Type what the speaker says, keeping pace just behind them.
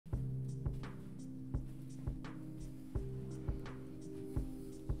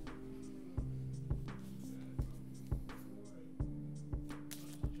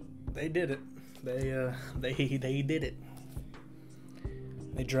They did it. They did it.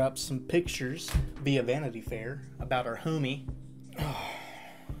 They dropped some pictures via Vanity Fair about our homie,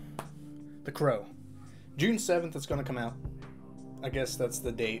 The Crow. June 7th it's gonna come out. I guess that's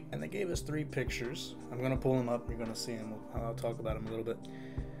the date. And they gave us 3 pictures. I'm gonna pull them up. You're gonna see them. I'll talk about them a little bit.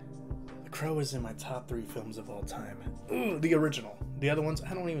 The Crow is in my top 3 films of all time. Ooh, the original. The other ones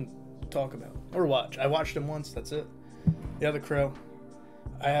I don't even talk about or watch. I watched them once. That's it. The other Crow.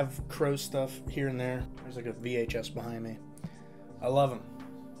 I have Crow stuff here and there. There's like a VHS behind me. I love him.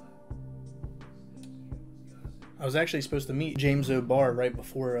 I was actually supposed to meet James O'Barr right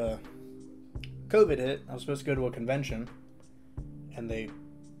before COVID hit. I was supposed to go to a convention, and they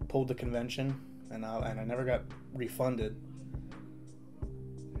pulled the convention, and I never got refunded.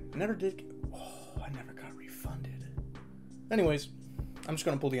 I never got refunded. Anyways, I'm just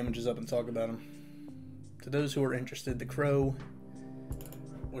gonna pull the images up and talk about them. To those who are interested, The Crow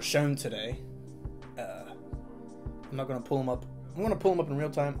was shown today. I'm not gonna pull them up. I'm gonna pull them up in real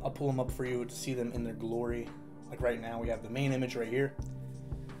time. I'll pull them up for you to see them in their glory. Like right now, we have the main image right here.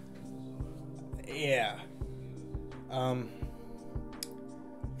 Yeah.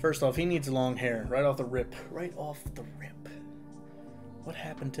 First off, he needs long hair. Right off the rip. Right off the rip. What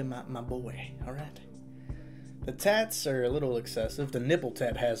happened to my boy? Alright. The tats are a little excessive. The nipple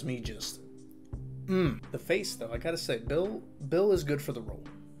tat has me just... The face, though, I gotta say, Bill is good for the role.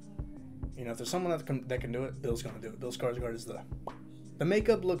 You know, if there's someone that can do it, Bill's gonna do it. Bill Skarsgård is the... The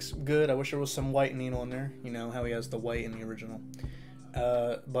makeup looks good. I wish there was some whitening on there. You know, how he has the white in the original.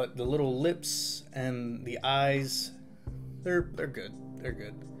 But the little lips and the eyes, they're good. They're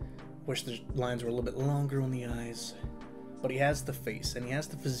good. Wish the lines were a little bit longer on the eyes. But he has the face, and he has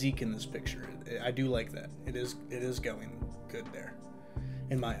the physique in this picture. I do like that. It is going good there,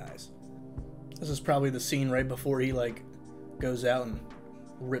 in my eyes. This is probably the scene right before he, like, goes out and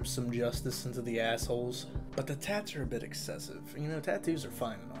rips some justice into the assholes. But the tats are a bit excessive. You know, tattoos are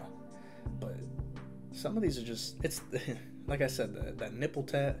fine and all. But some of these are just... It's... Like I said, that nipple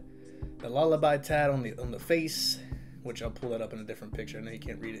tat, the lullaby tat on the face, which I'll pull that up in a different picture. I know you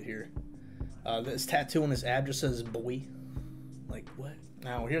can't read it here. This tattoo on his ab just says boy. Like, what?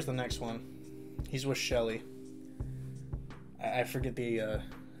 Now, here's the next one. He's with Shelly. I forget the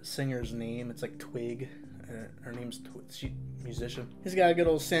singer's name. It's like Twig. Her name's Twig. Musician. He's got a good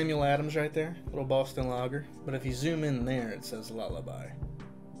old Samuel Adams right there. Little Boston Lager. But if you zoom in there, it says lullaby.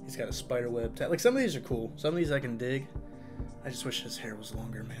 He's got a spiderweb tat. Like, some of these are cool. Some of these I can dig. I just wish his hair was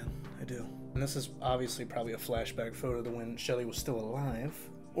longer, man. I do. And this is obviously probably a flashback photo to when Shelly was still alive.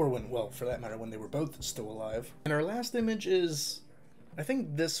 Or when, well, for that matter, when they were both still alive. And our last image is... I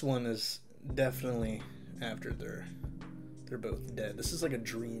think this one is definitely after they're both dead. This is like a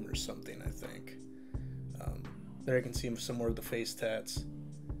dream or something, I think. There I can see some more of the face tats.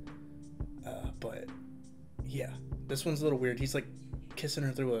 But, yeah. This one's a little weird. He's like kissing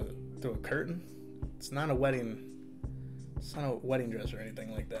her through a curtain. It's not a wedding... It's not a wedding dress or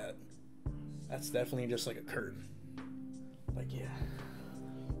anything like that. That's definitely just like a curtain. Like, yeah.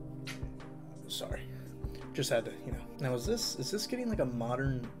 Sorry. Just had to, you know. Now, is this getting like a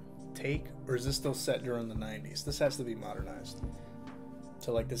modern take? Or is this still set during the 90s? This has to be modernized.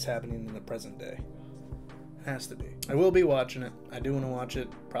 So, like, this happening in the present day. It has to be. I will be watching it. I do want to watch it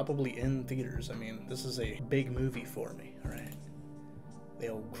probably in theaters. I mean, this is a big movie for me, alright? The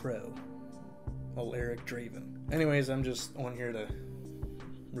old Crow. Old Eric Draven. Anyways, I'm just on here to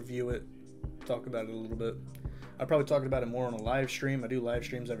review it, talk about it a little bit. I probably talked about it more on a live stream. I do live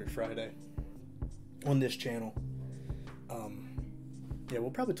streams every Friday on this channel. Yeah,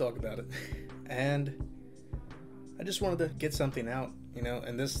 we'll probably talk about it. And I just wanted to get something out, you know,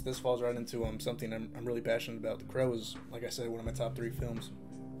 and this falls right into something I'm really passionate about. The Crow is, like I said, one of my top 3 films.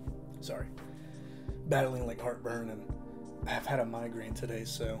 Sorry. Battling like heartburn, and I've had a migraine today,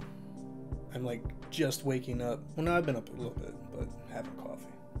 so I'm like just waking up. Well, no, I've been up a little bit, but having coffee.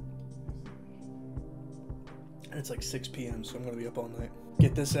 And it's like 6 p.m., so I'm going to be up all night.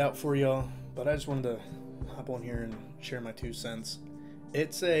 Get this out for y'all, but I just wanted to hop on here and share my 2 cents.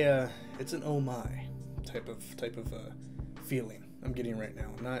 It's an oh my type of feeling I'm getting right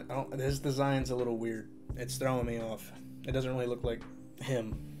now. His design's a little weird. It's throwing me off. It doesn't really look like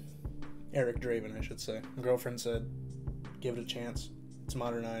him. Eric Draven, I should say. My girlfriend said, give it a chance. It's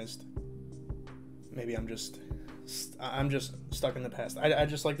modernized. Maybe I'm just stuck in the past. I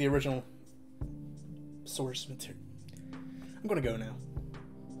just like the original source material. I'm gonna go now.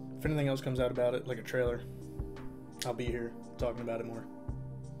 If anything else comes out about it, like a trailer, I'll be here talking about it more.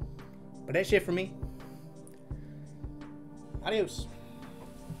 But that's it for me. Adios.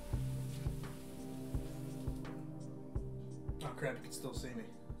 Oh crap, you can still see me.